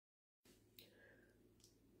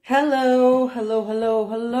Hello, hello, hello,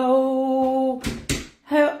 hello.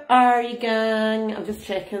 How are you, gang? I'm just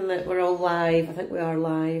checking that we're all live. I think we are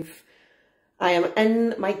live. I am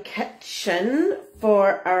in my kitchen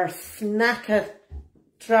for our snack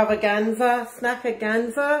extravaganza.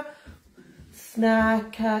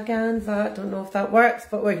 Don't know if that works,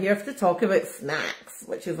 but we're here to talk about snacks,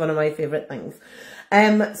 which is one of my favourite things.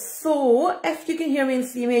 So if you can hear me and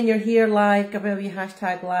see me and you're here live, give me a wee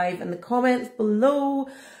hashtag live in the comments below.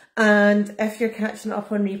 And if you're catching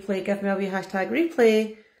up on replay, give me a wee hashtag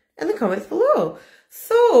replay in the comments below.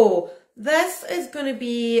 So this is going to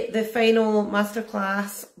be the final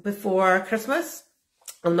masterclass before Christmas.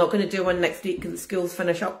 I'm not going to do one next week because schools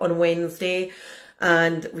finish up on Wednesday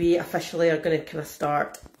and we officially are going to kind of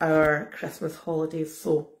start our Christmas holidays.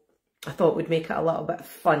 So I thought we'd make it a little bit of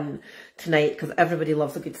fun tonight because everybody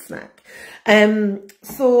loves a good snack.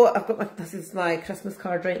 So I've got this is my Christmas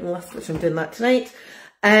card writing list, which I'm doing that tonight.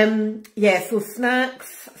 Yeah, so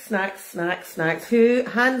snacks. Who,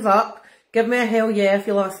 hands up, give me a hell yeah if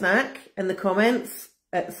you love a snack in the comments.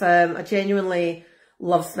 It's, I genuinely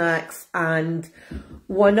love snacks, and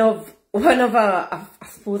one of I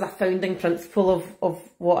suppose a founding principle of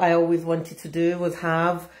what I always wanted to do was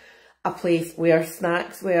have a place where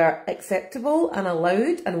snacks were acceptable and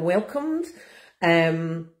allowed and welcomed,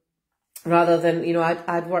 rather than, you know,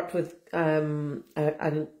 I'd worked with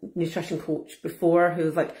a nutrition coach before who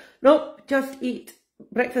was like, nope, just eat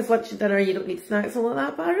breakfast, lunch and dinner, you don't need snacks and all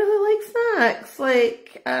that. But I really like snacks.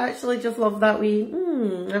 Like, I actually just love that wee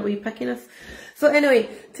pickiness. So anyway,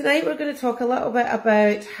 tonight we're going to talk a little bit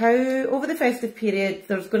about how over the festive period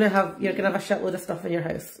you're going to have a shitload of stuff in your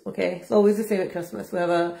house. Okay, it's always the same at Christmas. We have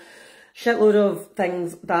a shitload of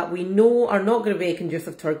things that we know are not going to be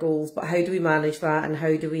conducive to our goals, but how do we manage that and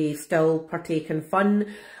how do we still partake in fun?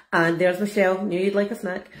 And there's Michelle, knew you'd like a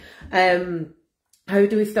snack. How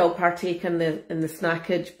do we still partake in the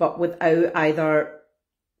snackage, but without either,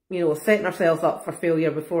 you know, setting ourselves up for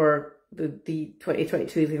failure before the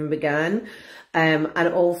 2022s even began, and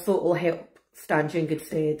also it will help stand you in good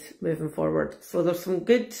stead moving forward. So there's some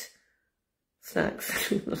good snacks.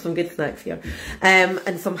 There's some good snacks here,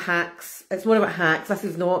 and some hacks. It's more about hacks. This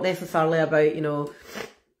is not necessarily about, you know,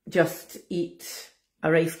 just eat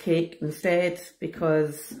a rice cake instead,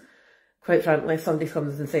 because quite frankly, if somebody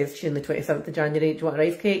comes and says to you on the 27th of January, do you want a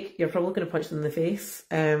rice cake? You're probably going to punch them in the face.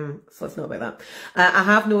 So it's not about that. I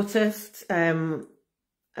have noticed,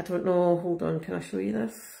 I don't know, hold on, can I show you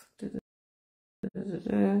this?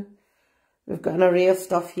 We've got an array of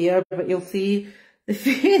stuff here, but you'll see the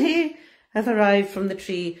fairy has arrived from the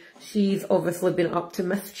tree. She's obviously been up to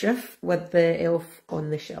mischief with the elf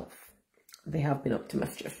on the shelf. They have been up to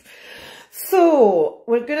mischief. So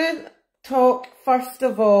we're going to talk first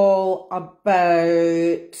of all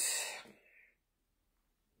about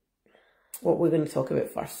what we're going to talk about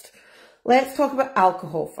first. Let's talk about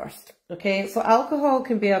alcohol first. Okay, so alcohol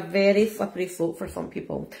can be a very slippery slope for some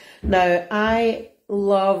people. Now, I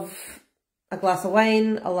love a glass of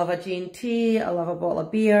wine, I love a G&T, I love a bottle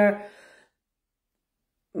of beer.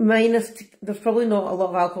 There's probably not a lot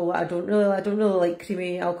of alcohol that I don't really like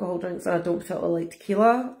creamy alcohol drinks, and I don't particularly like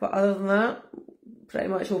tequila, but other than that, pretty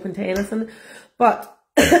much open to anything. But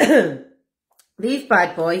these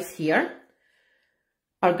bad boys here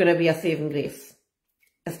are going to be a saving grace,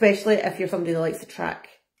 especially if you're somebody that likes to track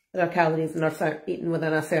their calories and are eating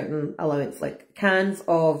within a certain allowance. Like cans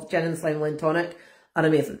of gin and slime lime tonic are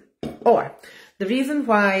amazing. Or the reason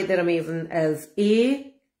why they're amazing is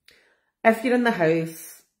A, if you're in the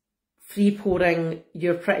house free pouring,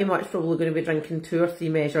 you're pretty much probably going to be drinking 2 or 3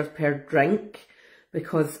 measures per drink,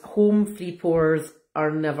 because home free pours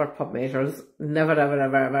are never pub measures. Never, ever,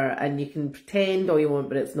 ever, ever. And you can pretend all you want,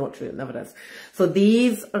 but it's not true. It never is. So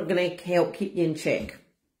these are going to help keep you in check.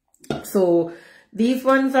 So these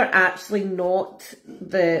ones are actually not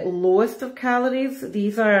the lowest of calories.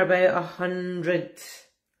 These are about 100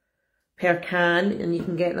 per can, and you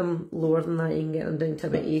can get them lower than that. You can get them down to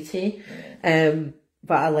about 80.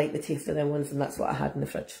 But I like the taste of them ones, and that's what I had in the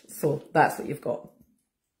fridge. So that's what you've got.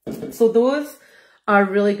 So those are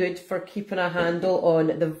really good for keeping a handle on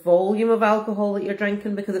the volume of alcohol that you're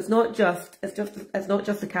drinking, because it's not just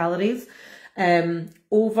the calories.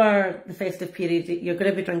 Over the festive period, you're going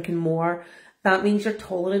to be drinking more. That means your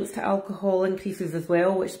tolerance to alcohol increases as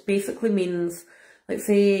well, which basically means, like,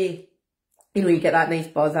 say, you know, you get that nice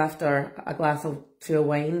buzz after a glass or 2 of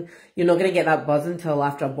wine. You're not going to get that buzz until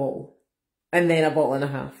after a bottle, and then a bottle and a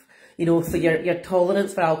half. You know, so your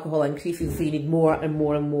tolerance for alcohol increases, so you need more and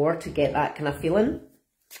more and more to get that kind of feeling.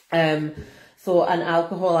 So an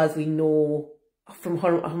alcohol, as we know, from a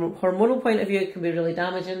hormonal point of view, it can be really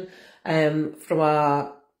damaging. From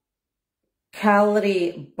a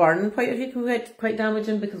calorie burn point of view can be quite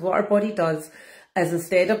damaging, because what our body does is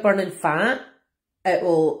instead of burning fat, it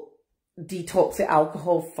will detox the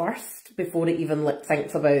alcohol first before it even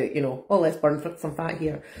thinks about, you know, oh, let's burn some fat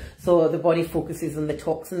here. So the body focuses on the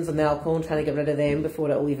toxins and the alcohol and trying to get rid of them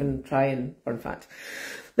before it will even try and burn fat.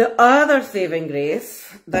 The other saving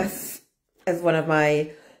grace, this is one of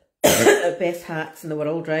my best hacks in the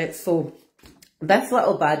world, right? So this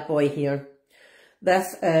little bad boy here,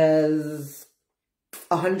 this is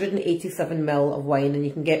 187 ml of wine, and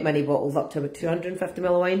you can get mini bottles up to about 250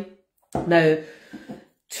 ml of wine. Now,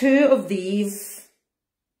 2 of these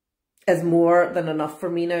is more than enough for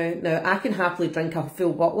me now. Now, I can happily drink a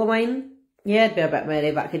full bottle of wine. Yeah, it'd be a bit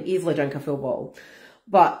merry, but I can easily drink a full bottle.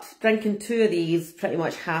 But drinking 2 of these pretty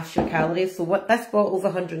much halves your calories. So what this bottle's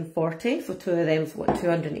 140, so 2 of them's what,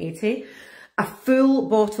 280. A full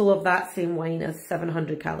bottle of that same wine is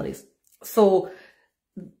 700 calories. So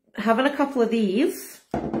having a couple of these,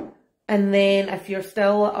 and then if you're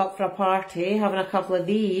still up for a party, having a couple of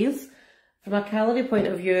these, from a calorie point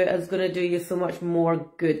of view, is going to do you so much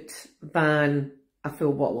more good than a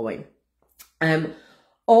full bottle of wine.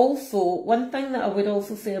 Also, one thing that I would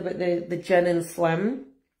also say about the gin and slim,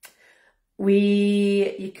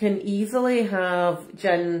 you can easily have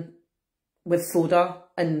gin with soda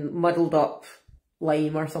and muddled up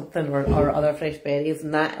lime or something, or other fresh berries,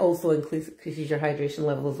 and that also increases your hydration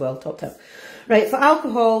level as well. Top tip. Right, so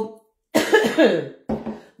alcohol,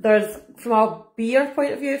 there's, from a beer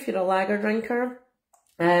point of view, if you're a lager drinker,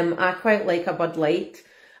 I quite like a Bud Light,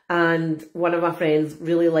 and one of my friends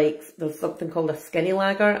really likes, there's something called a skinny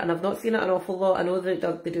lager, and I've not seen it an awful lot. I know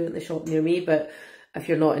that they do it in the shop near me, but if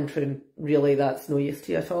you're not into, really, that's no use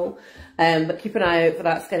to you at all. But keep an eye out for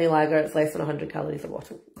that skinny lager. It's less than 100 calories a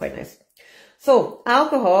bottle. Quite nice. So,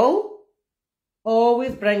 alcohol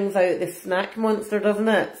always brings out the snack monster, doesn't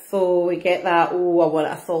it? So we get that, oh, I want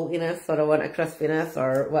a saltiness, or I want a crispiness,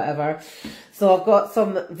 or whatever. So I've got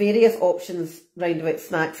some various options round about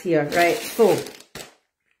snacks here, right? So,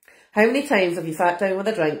 how many times have you sat down with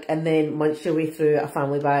a drink and then munched your way through a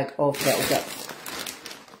family bag of kettle chips?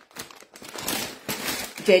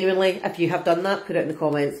 Genuinely, if you have done that, put it in the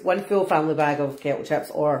comments. One full family bag of kettle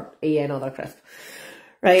chips, or another crisp.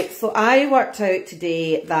 Right, so I worked out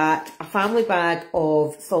today that a family bag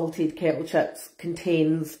of salted kettle chips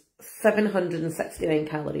contains 769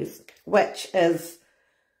 calories, which is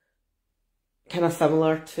kind of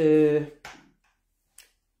similar to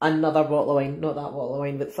another bottle of wine. Not that bottle of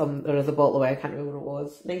wine, but there is a bottle of wine, I can't remember what it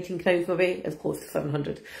was. 19 crowns maybe, is close to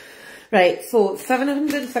 700. Right, so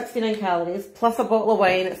 769 calories, plus a bottle of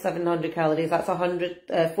wine at 700 calories, that's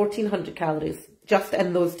 1400 calories, just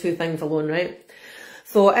in those 2 things alone, right?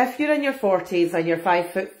 So if you're in your 40s and you're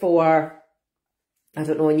 5'4", I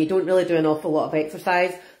don't know, and you don't really do an awful lot of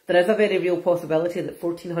exercise, there is a very real possibility that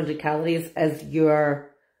 1400 calories is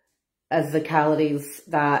the calories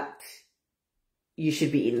that you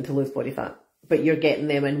should be eating to lose body fat. But you're getting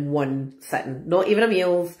them in one sitting, not even a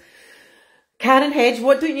meals. Karen Hedge,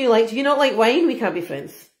 what don't you like? Do you not like wine? We can't be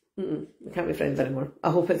friends. We can't be friends anymore.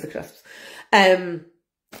 I hope it's the crisps.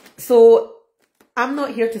 So I'm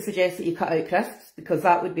not here to suggest that you cut out crisps, because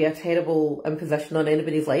that would be a terrible imposition on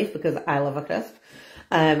anybody's life, because I love a crisp.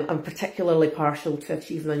 I'm particularly partial to a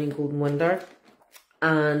cheese and onion golden wonder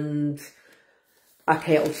and a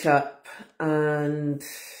kettle chip, and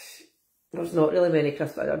there's not really many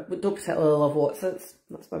crisps. I don't particularly love Watsits.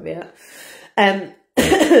 That's maybe it.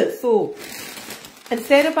 So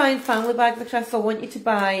instead of buying family bags of crisps, I want you to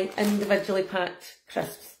buy individually packed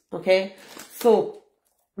crisps, okay? So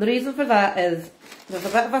the reason for that is there's a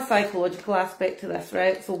bit of a psychological aspect to this,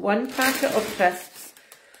 right? So 1 packet of crisps,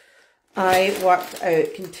 I worked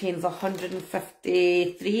out, contains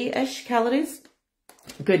 153-ish calories.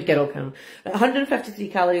 Good girl, Karen. 153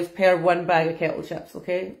 calories per 1 bag of kettle chips,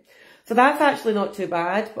 okay? So that's actually not too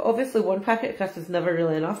bad, but obviously 1 packet of crisps is never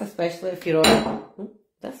really enough, especially if you're on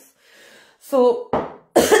this. So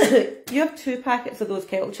you have 2 packets of those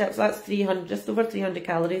kettle chips, that's 300, just over 300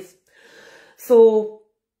 calories. So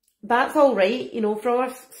that's all right, you know, for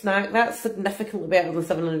a snack, that's significantly better than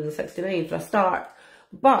 769 for a start.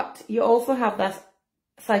 But you also have this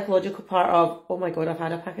psychological part of, oh my God, I've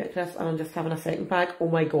had a packet of crisps and I'm just having a second pack. Oh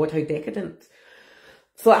my God, how decadent.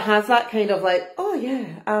 So it has that kind of like, oh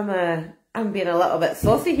yeah, I'm being a little bit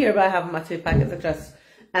saucy here by having my 2 packets of crisps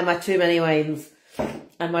and my 2 mini wines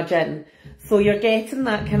and my gin. So you're getting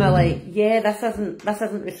that kind of like, yeah, this isn't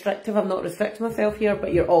restrictive. I'm not restricting myself here,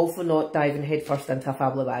 but you're also not diving headfirst into a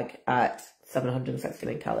family bag at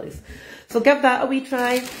 769 calories. So give that a wee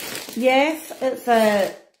try. Yes, it's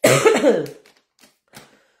a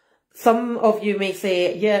Some of you may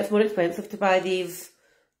say, yeah, it's more expensive to buy these.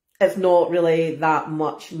 It's not really that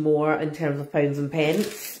much more in terms of pounds and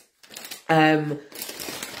pence.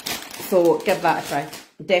 So give that a try.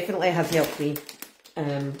 Definitely has helped me.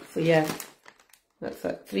 So yeah, that's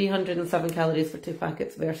it. 307 calories for 2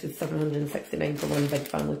 packets versus 769 for one big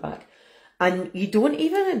family pack. And you don't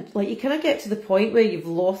even, like, you kind of get to the point where you've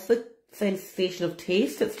lost the sensation of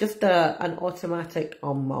taste. It's just an automatic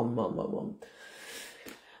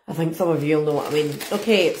I think some of you will know what I mean.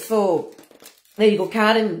 Okay, so there you go,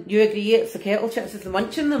 Karen. You agree it's the kettle chips, it's the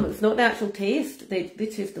munching them. It's not the actual taste. They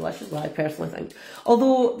taste delicious, well, I personally think.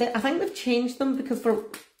 Although I think they've changed them because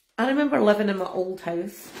I remember living in my old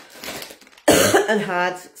house and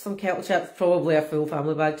had some kettle chips, probably a full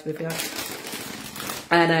family bag to be fair.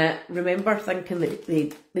 And I remember thinking that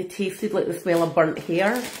they tasted like the smell of burnt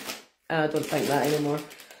hair. I don't think that anymore.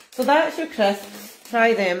 So that's your crisps.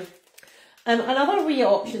 Try them. Another wee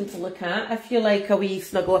option to look at, if you like a wee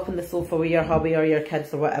snuggle up on the sofa with your hubby or your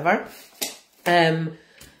kids or whatever,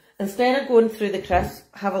 instead of going through the crisps,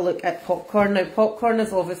 have a look at popcorn. Now, popcorn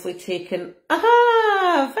is obviously taken...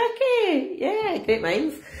 Aha! Vicky! Yeah, great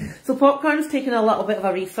minds. So popcorn's taken a little bit of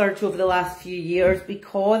a research over the last few years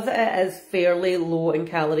because it is fairly low in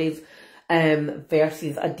calories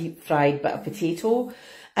versus a deep fried bit of potato.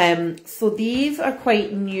 So these are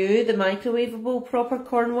quite new, the microwavable proper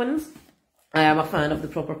corn ones. I am a fan of the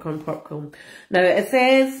proper corn popcorn. Now it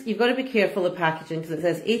says, you've got to be careful of packaging because it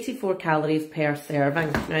says 84 calories per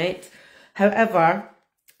serving, right? However,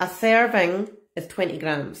 a serving is 20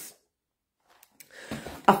 grams.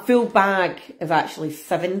 A full bag is actually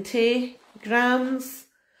 70 grams.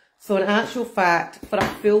 So in actual fact, for a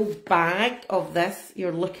full bag of this,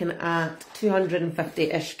 you're looking at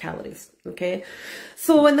 250-ish calories, okay?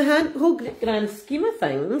 So in the whole grand scheme of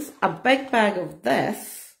things, a big bag of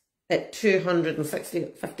this at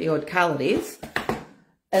 250 odd calories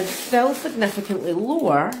is still significantly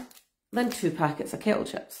lower than 2 packets of kettle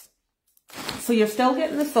chips. So you're still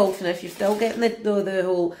getting the saltiness, you're still getting the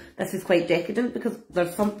whole, this is quite decadent because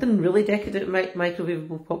there's something really decadent in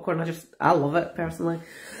microwavable popcorn. I love it personally.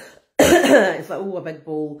 It's like, oh, a big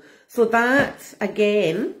bowl. So that,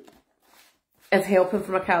 again, is helping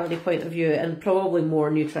from a calorie point of view and probably more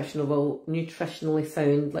nutritionally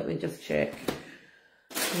sound. Let me just check.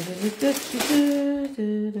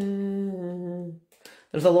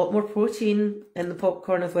 There's a lot more protein in the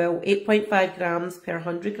popcorn as well. 8.5 grams per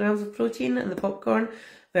 100 grams of protein in the popcorn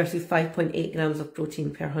versus 5.8 grams of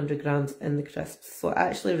protein per 100 grams in the crisps. So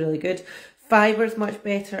actually really good. Fiber's much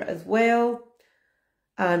better as well.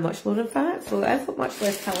 And much lower in fat, so it is much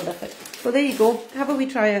less calorific. So there you go, have a wee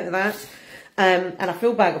try out of that. And a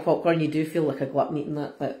full bag of popcorn, you do feel like a glutton eating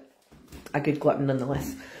that, but a good glutton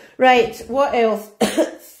nonetheless. Right, what else?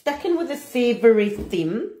 Sticking with the savoury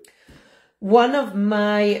theme, one of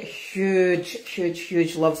my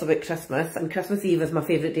huge loves about Christmas, and Christmas Eve is my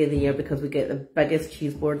favourite day of the year because we get the biggest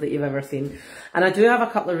cheese board that you've ever seen. And I do have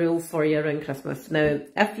a couple of rules for you around Christmas. Now,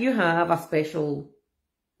 if you have a special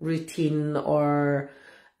routine or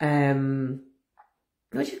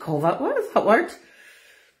what do you call that? What is that word?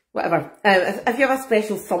 Whatever. If you have a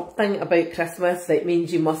special something about Christmas that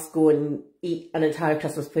means you must go and eat an entire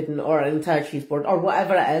Christmas pudding or an entire cheese board or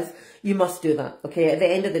whatever it is, you must do that. Okay, at the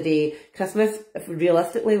end of the day, Christmas, if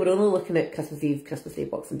realistically, we're only looking at Christmas Eve, Christmas Day,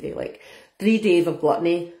 Boxing Day, like 3 days of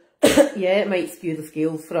gluttony. Yeah, it might skew the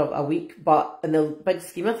scales for a week, but in the big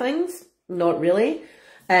scheme of things, not really.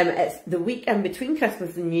 It's the week in between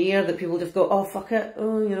Christmas and New Year that people just go, oh, fuck it.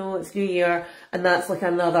 Oh, you know, it's New Year. And that's like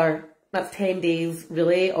that's 10 days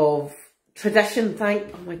really of tradition. Oh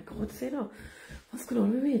my God, Sarah, what's going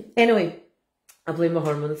on with me? Anyway, I blame my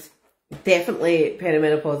hormones. Definitely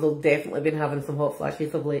perimenopausal, definitely been having some hot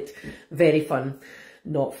flashes of late. Very fun,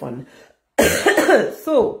 not fun.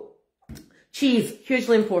 So, cheese,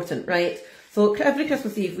 hugely important, right? So every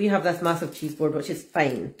Christmas Eve we have this massive cheese board, which is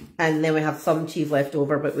fine. And then we have some cheese left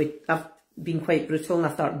over, but I've been quite brutal and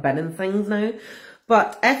I start binning things now.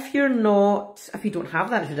 But if you don't have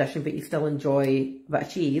that tradition, but you still enjoy a bit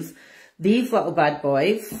of cheese, these little bad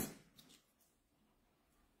boys,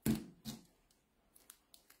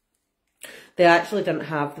 they actually didn't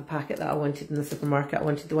have the packet that I wanted in the supermarket. I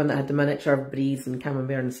wanted the one that had the miniature brie and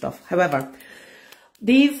camembert and stuff. However,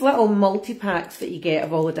 these little multi-packs that you get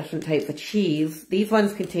of all the different types of cheese, these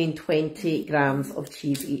ones contain 20 grams of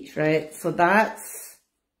cheese each, right? So that's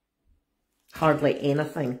hardly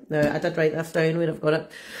anything. Now, I did write this down where I've got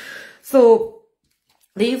it. So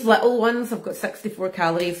these little ones have got 64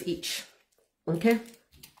 calories each, okay?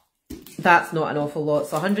 That's not an awful lot.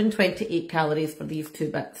 So 128 calories for these 2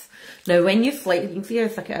 bits. Now, when you slice, you can see how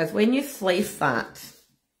thick it is. When you slice that,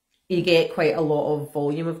 you get quite a lot of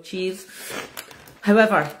volume of cheese.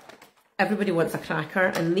 However, everybody wants a cracker,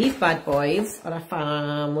 and these bad boys are a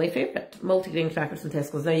family favourite. Multi-grain crackers from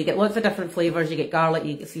Tesco's. Now you get lots of different flavours. You get garlic,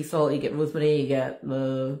 you get sea salt, you get rosemary, you get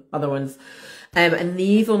the other ones. And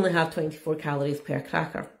these only have 24 calories per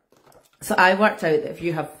cracker. So I worked out that if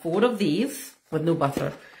you have 4 of these with no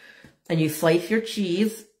butter, and you slice your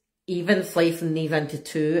cheese, even slicing these into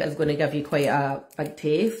 2 is going to give you quite a big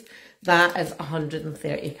taste. That is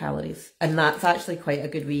 130 calories. And that's actually quite a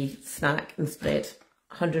good wee snack and spread.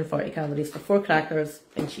 140 calories for 4 crackers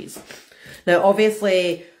and cheese. Now,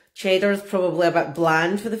 obviously, cheddar is probably a bit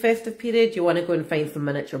bland for the festive period. You want to go and find some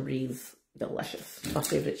miniature bries. Delicious. My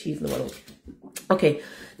favourite cheese in the world. Okay,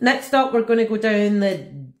 next up, we're going to go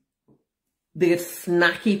down the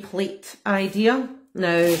snacky plate idea.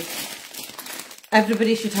 Now,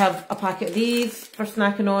 everybody should have a packet of these for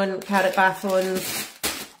snacking on, carrot batons.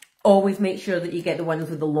 Always make sure that you get the ones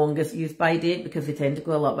with the longest use by date because they tend to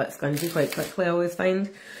go a little bit scungy quite quickly, I always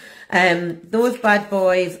find. Those bad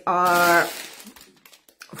boys are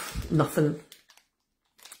nothing.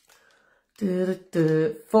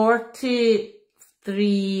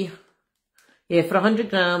 43, yeah, for 100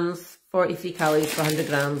 grams, 43 calories for 100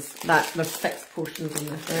 grams. There's 6 portions in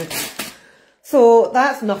this, right? So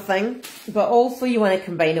that's nothing, but also you want to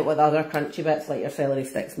combine it with other crunchy bits like your celery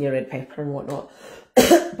sticks and your red pepper and whatnot.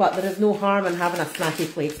 But there is no harm in having a snacky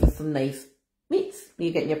plate with some nice meats.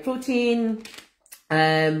 You're getting your protein,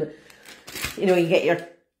 you know, you get your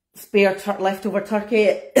spare leftover turkey,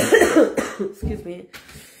 excuse me.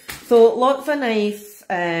 So lots of nice,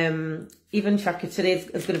 even charcuterie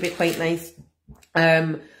is going to be quite nice.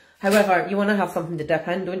 However, you want to have something to dip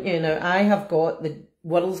in, don't you? Now, I have got the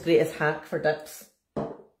world's greatest hack for dips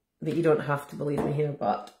that you don't have to believe me here,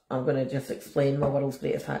 but I'm going to just explain my world's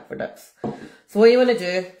greatest hack for dips. So what you want to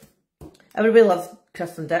do, everybody loves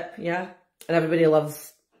crisp and dip, yeah? And everybody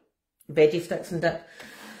loves veggie sticks and dip.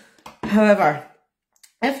 However,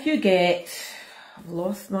 if you get, I've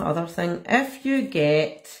lost my other thing, if you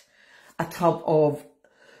get a tub of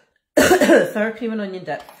sour cream and onion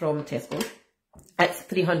dip from Tesco, it's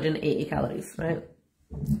 380 calories, right?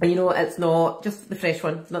 And you know, it's not just the fresh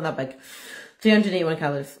one, it's not that big. 381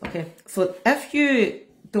 calories, okay? So if you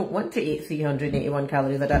don't want to eat 381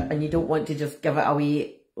 calories a day and you don't want to just give it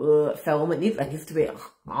away film, it needs to be,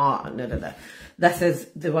 no. This is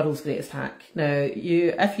the world's greatest hack. Now,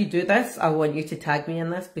 if you do this, I want you to tag me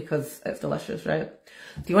in this because it's delicious, right?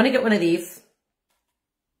 Do you want to get one of these?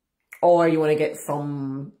 Or you want to get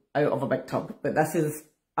some out of a big tub? But this is,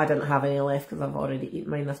 I didn't have any left because I've already eaten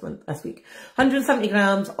mine this week. 170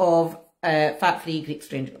 grams of fat-free Greek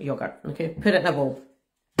strain yogurt. Okay, put it in a bowl.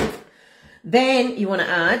 Then you want to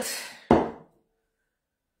add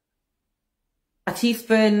a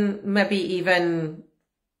teaspoon, maybe even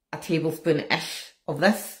a tablespoon-ish of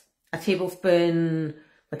this. A tablespoon,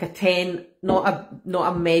 like a 10, not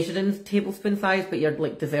a measuring tablespoon size, but your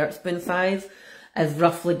like dessert spoon size is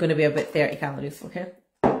roughly going to be about 30 calories. Okay.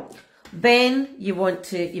 Then you want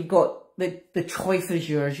to, you've got the choice is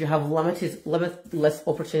yours. You have limitless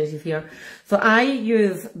opportunities here. So I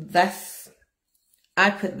use this.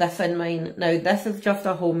 I put this in mine. Now this is just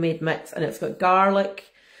a homemade mix, and it's got garlic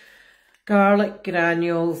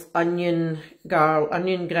granules, onion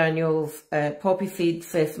granules, poppy seeds,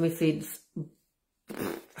 sesame seeds,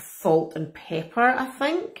 salt and pepper, I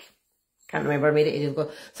think. Can't remember, I made it ages ago.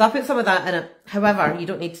 So I put some of that in it. However, you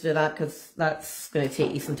don't need to do that because that's going to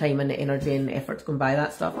take you some time and the energy and the effort to go and buy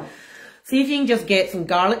that stuff. See if you can just get some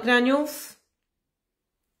garlic granules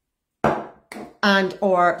and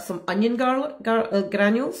or some onion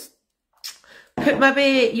granules. Put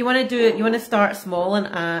maybe, you want to start small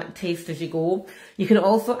and taste as you go. You can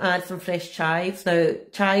also add some fresh chives. Now,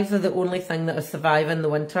 chives are the only thing that is surviving the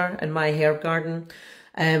winter in my herb garden.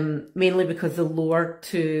 Mainly because the lower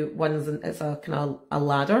 2 ones, it's a kind of a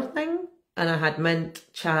ladder thing. And I had mint,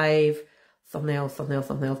 chive, something else.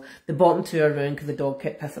 The bottom 2 are ruined because the dog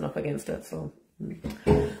kept pissing up against it. So,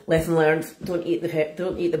 lesson learned, don't eat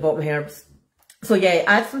the bottom herbs. So yeah,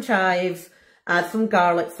 add some chives, add some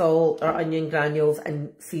garlic salt or onion granules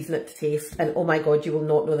and season it to taste. And oh my God, you will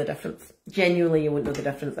not know the difference. Genuinely, you won't know the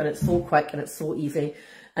difference. And it's so quick and it's so easy.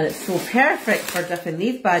 And it's so perfect for dipping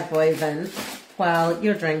these bad boys in while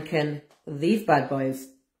you're drinking these bad boys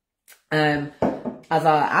as an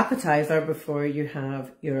appetizer before you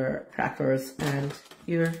have your crackers and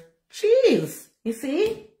your cheese. You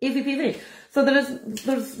see? Easy peasy. So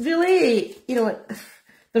there's really, you know,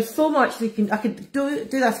 there's so much that I could do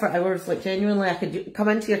this for hours. Like genuinely, I could come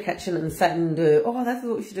into your kitchen and sit and do, oh, this is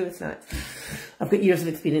what we should do with snacks. I've got years of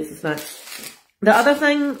experience with snacks. The other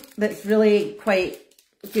thing that's really quite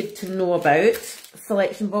good to know about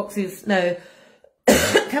selection boxes. Now,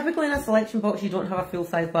 typically in a selection box, you don't have a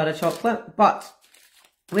full-size bar of chocolate, but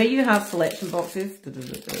where you have selection boxes,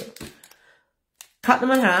 cut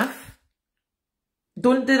them in half.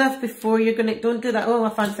 Don't do this before don't do that, oh, I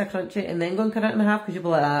fancy a crunchy, and then go and cut it in half, because you'll be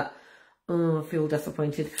like that. Oh, I feel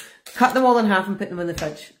disappointed. Cut them all in half and put them in the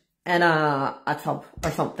fridge in a tub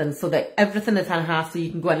or something, so that everything is in half, so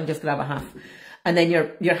you can go in and just grab a half. And then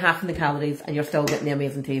you're halving the calories and you're still getting the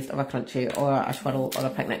amazing taste of a crunchy or a swirl or a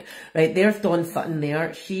picnic. Right, there's Dawn Sutton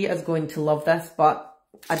there. She is going to love this, but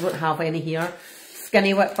I don't have any here.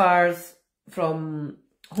 Skinny Whip bars from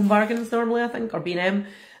Home Bargains normally, I think, or B&M.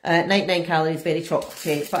 99 calories, very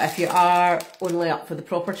chocolatey. But if you are only up for the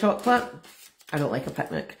proper chocolate, I don't like a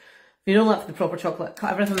picnic. If you're only up for the proper chocolate,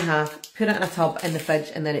 cut everything in half, put it in a tub in the fridge,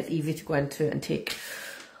 and then it's easy to go into and take.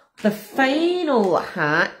 The final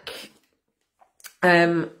hack,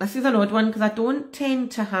 this is an odd one because I don't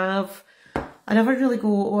tend to have, I never really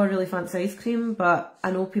go, oh, I really fancy ice cream, but I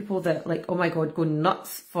know people that like, oh my god, go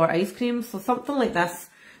nuts for ice cream. So something like this,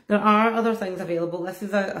 there are other things available. This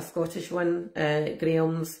is a Scottish one,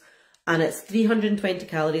 Graham's, and it's 320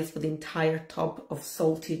 calories for the entire tub of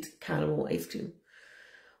salted caramel ice cream,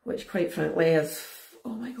 which quite frankly is, oh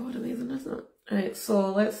my god, amazing, isn't it? Right,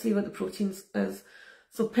 so let's see what the proteins is.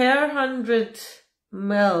 So per 100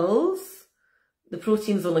 mils, the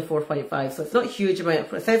protein's only 4.5, so it's not a huge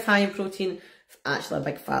amount. It says high in protein. It's actually a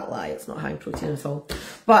big fat lie. It's not high in protein at all.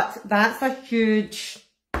 But that's a huge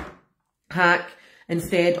hack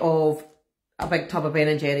instead of a big tub of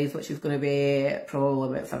Ben & Jerry's, which is going to be probably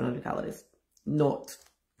about 700 calories. Not,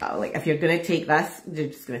 like, if you're going to take this, you're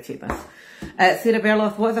just going to take this. Sarah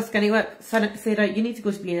Berloff, what is a Skinny Whip? Sarah, you need to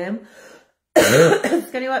go to B&M.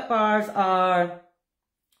 Skinny Whip bars are...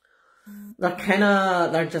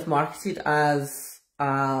 they're just marketed as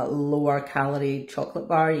a lower calorie chocolate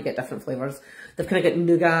bar. You get different flavours. They've kind of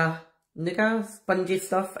got nougat, spongy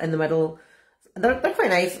stuff in the middle. They're quite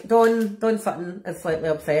nice. Dawn Sutton is slightly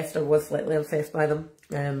obsessed, or was slightly obsessed by them.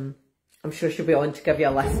 I'm sure she'll be on to give you a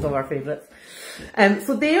list of our favourites.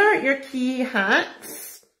 So they are your key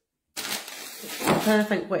hacks. I'm trying to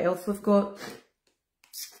think what else we've got.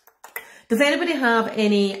 Does anybody have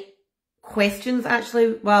any questions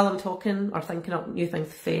actually while I'm talking or thinking up new things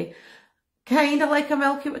to say? Kind of like a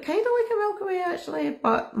Milky Way actually,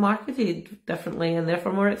 but marketed differently and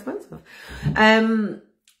therefore more expensive.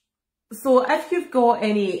 So if you've got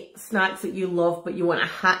any snacks that you love but you want a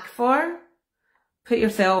hack for, put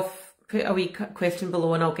a wee question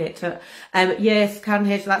below and I'll get to it. Yes, Karen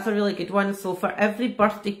Hedge, that's a really good one. So for every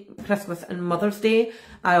birthday, Christmas and Mother's Day,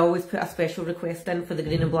 I always put a special request in for the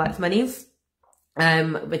Green and Blacks minis.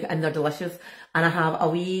 And they're delicious. And I have a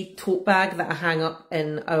wee tote bag that I hang up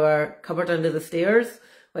in our cupboard under the stairs,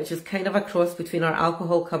 which is kind of a cross between our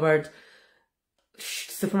alcohol cupboard,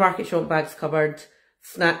 supermarket shop bags cupboard,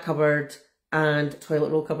 snack cupboard, and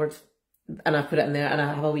toilet roll cupboard. And I put it in there, and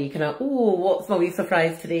I have a wee kind of, oh, what's my wee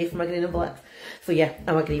surprise today for my Green and Blacks? So yeah,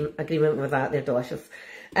 I'm agreement with that. They're delicious.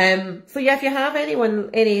 So yeah, if you have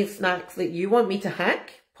any snacks that you want me to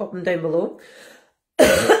hack, pop them down below.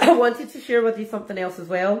 I wanted to share with you something else as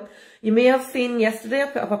well. You may have seen yesterday I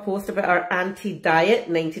put up a post about our anti-diet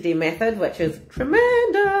 90-day method, which is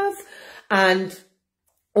tremendous. And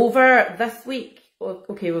over this week,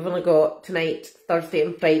 okay, we've only got tonight, Thursday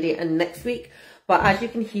and Friday and next week. But as you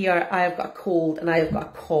can hear, I have got a cold and I have got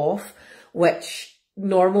a cough, which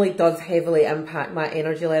normally does heavily impact my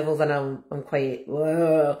energy levels, and I'm quite,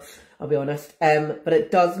 I'll be honest. But it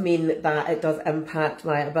does mean that it does impact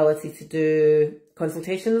my ability to do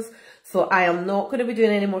consultations. So I am not going to be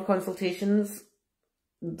doing any more consultations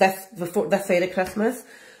this side of Christmas.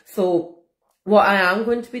 So what I am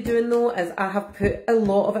going to be doing though is I have put a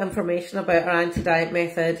lot of information about our anti-diet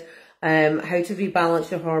method, how to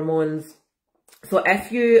rebalance your hormones. So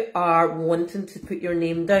if you are wanting to put your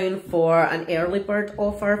name down for an early bird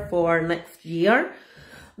offer for next year,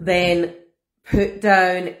 then put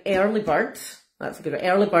down early bird. That's a good one.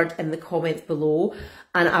 Early bird in the comments below,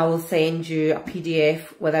 and I will send you a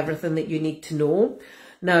PDF with everything that you need to know.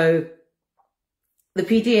 Now, the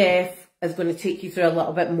PDF is going to take you through a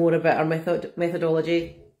little bit more about our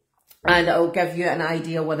methodology, and it will give you an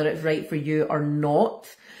idea whether it's right for you or not.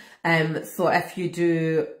 So if you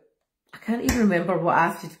do, I can't even remember what I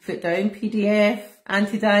asked you to put down, PDF,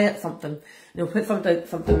 anti-diet, something. Put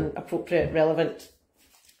something appropriate, relevant.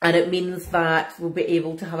 And it means that we'll be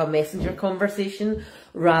able to have a messenger conversation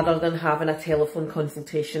rather than having a telephone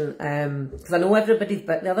consultation. Because I know everybody's,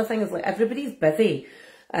 but the other thing is like everybody's busy.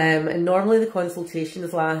 And normally the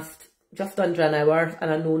consultations last just under an hour,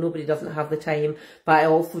 and I know nobody doesn't have the time, but I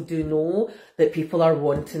also do know that people are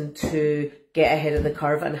wanting to get ahead of the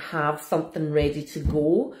curve and have something ready to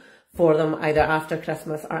go for them either after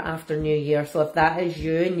Christmas or after New Year. So if that is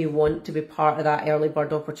you and you want to be part of that early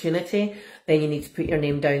bird opportunity, then you need to put your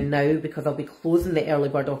name down now, because I'll be closing the early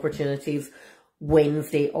bird opportunities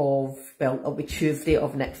it'll be Tuesday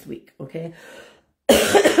of next week, okay?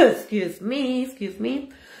 Excuse me.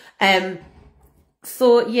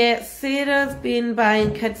 So yeah, Sarah's been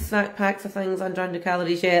buying kids snack packs of things under 100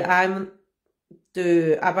 calories. Yeah,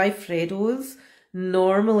 I buy Freddos.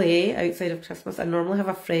 Normally, outside of Christmas, I normally have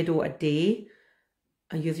a Freddo a day.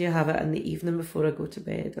 I usually have it in the evening before I go to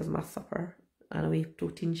bed as my supper and a wee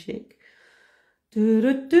protein shake.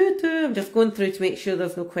 I'm just going through to make sure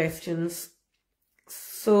there's no questions.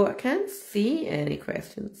 So I can't see any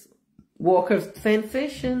questions. Walker's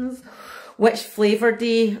Sensations. Which flavour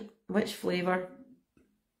day? Which flavour?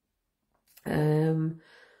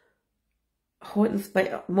 Hot and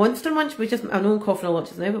spicy. Monster Munch, I know I'm coughing a lot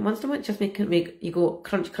just now, but Monster Munch just make you go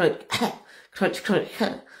crunch, crunch, crunch, crunch.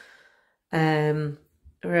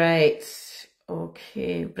 Right.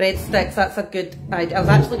 Okay. Breadsticks, that's a good idea. I was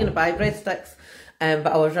actually going to buy breadsticks, but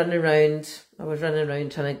I was running around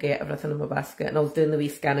trying to get everything in my basket, and I was doing the wee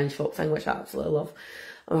scan and shop thing, which I absolutely love.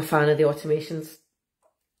 I'm a fan of the automations.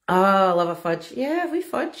 Oh, I love a fudge. Yeah, we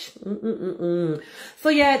fudge. So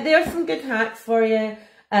yeah, there's some good hacks for you.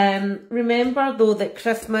 Remember though that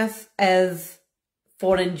Christmas is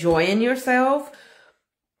for enjoying yourself.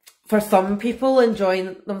 For some people,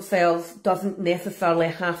 enjoying themselves doesn't necessarily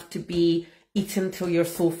have to be eating till you're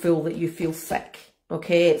so full that you feel sick.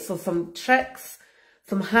 Okay, so some tricks,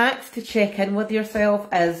 some hacks to check in with yourself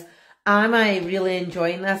is, am I really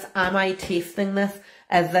enjoying this? Am I tasting this?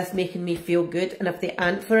 Is this making me feel good? And if the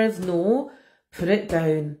answer is no, put it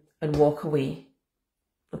down and walk away.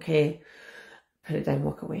 Okay? Put it down,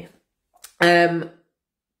 walk away. The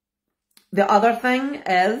other thing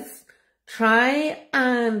is, try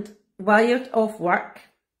and, while you're off work,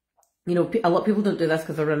 you know, a lot of people don't do this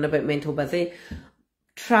because they're running about mental busy.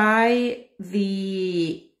 Try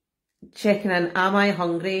the checking in, am I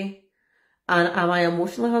hungry? And am I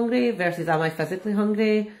emotionally hungry versus am I physically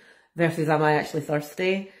hungry? Versus am I actually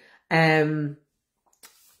thirsty?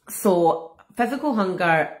 So physical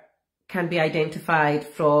hunger can be identified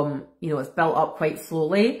from, you know, it's built up quite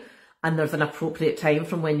slowly, and there's an appropriate time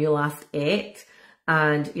from when you last ate,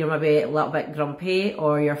 and you're maybe a little bit grumpy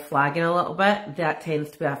or you're flagging a little bit. That tends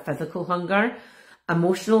to be a physical hunger.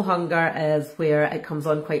 Emotional hunger is where it comes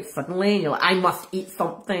on quite suddenly and you're like, I must eat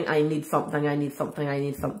something, I need something, I need something, I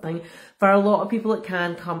need something. For a lot of people, it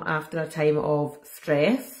can come after a time of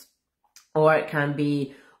stress, or it can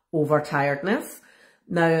be overtiredness.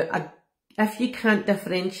 Now, if you can't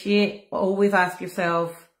differentiate, always ask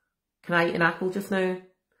yourself, can I eat an apple just now?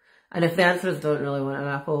 And if the answer is don't really want an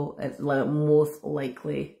apple, it's most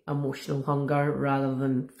likely emotional hunger rather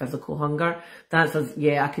than physical hunger. If the answer is,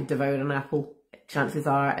 yeah, I could devour an apple, chances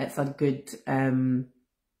are it's a good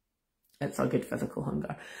physical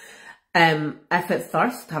hunger. If it's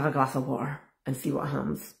thirst, have a glass of water and see what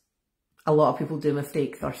happens. A lot of people do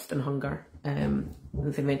mistake thirst and hunger.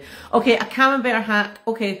 Okay, a camembert hack.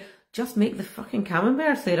 Okay, just make the fucking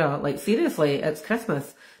camembert, Sarah. Like, seriously, it's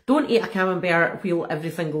Christmas. Don't eat a camembert wheel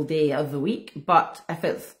every single day of the week, but if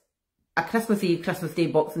it's a Christmas Eve, Christmas Day,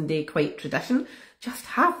 Boxing Day quite tradition, just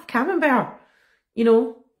have camembert. You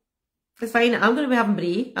know, it's fine. I'm going to be having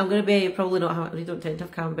brie. I'm going to be probably not having, we don't tend to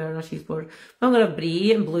have camembert on our cheese board. I'm going to have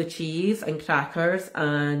brie and blue cheese and crackers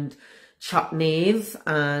and chutneys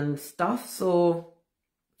and stuff. So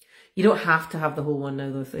you don't have to have the whole one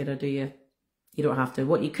now though, Sarah, do you? You don't have to.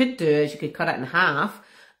 What you could do is you could cut it in half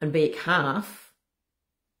and bake half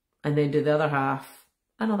and then do the other half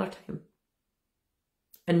another time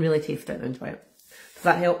and really taste it and enjoy it. Does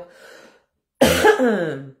that help?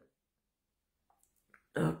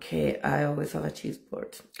 Okay, I always have a cheese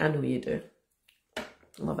board. I know you do.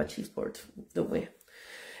 Love a cheese board, don't we?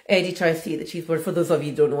 Eddie tries to eat the cheese board. For those of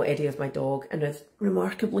you who don't know, Eddie is my dog and is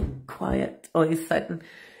remarkably quiet. Oh, he's sitting.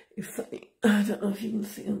 I don't know if you can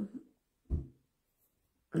see him.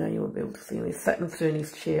 No, you won't be able to see him. He's sitting through in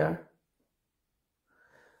his chair.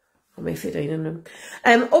 A messy dining room.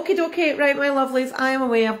 Okie dokie, right, my lovelies. I am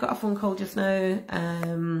away. I've got a phone call just now.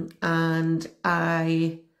 And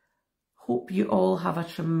I hope you all have a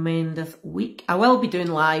tremendous week. I will be doing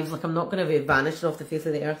lives. Like, I'm not going to be vanishing off the face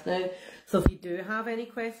of the earth now. So if you do have any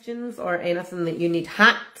questions or anything that you need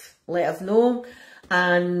hacked, let us know.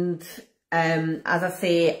 And as I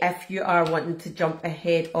say, if you are wanting to jump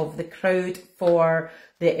ahead of the crowd for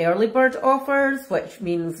the early bird offers, which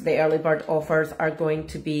means the early bird offers are going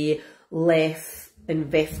to be less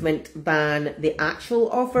investment than the actual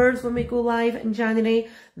offers when we go live in January,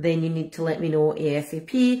 then you need to let me know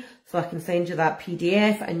ASAP so I can send you that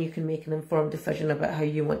PDF and you can make an informed decision about how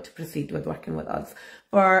you want to proceed with working with us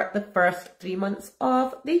for the first 3 months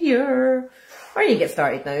of the year. Or you get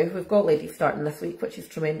started now. We've got ladies starting this week, which is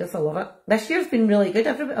tremendous. I love it. This year's been really good.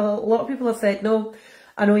 A lot of people have said, no,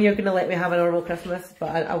 I know you're going to let me have a normal Christmas,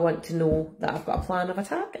 but I want to know that I've got a plan of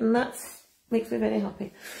attack, and that's makes me very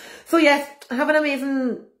happy. So yes, have an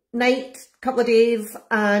amazing night, couple of days,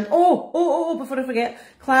 and before I forget,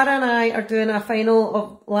 Clara and I are doing a final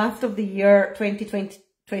of last of the year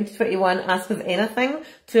 2021 Ask Us Anything,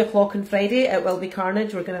 2 o'clock on Friday. It will be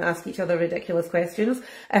carnage. We're going to ask each other ridiculous questions.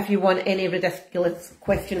 If you want any ridiculous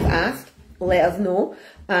questions asked, let us know,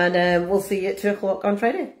 and we'll see you at 2 o'clock on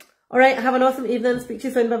Friday. Alright, have an awesome evening. Speak to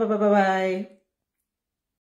you soon. Bye bye bye bye bye.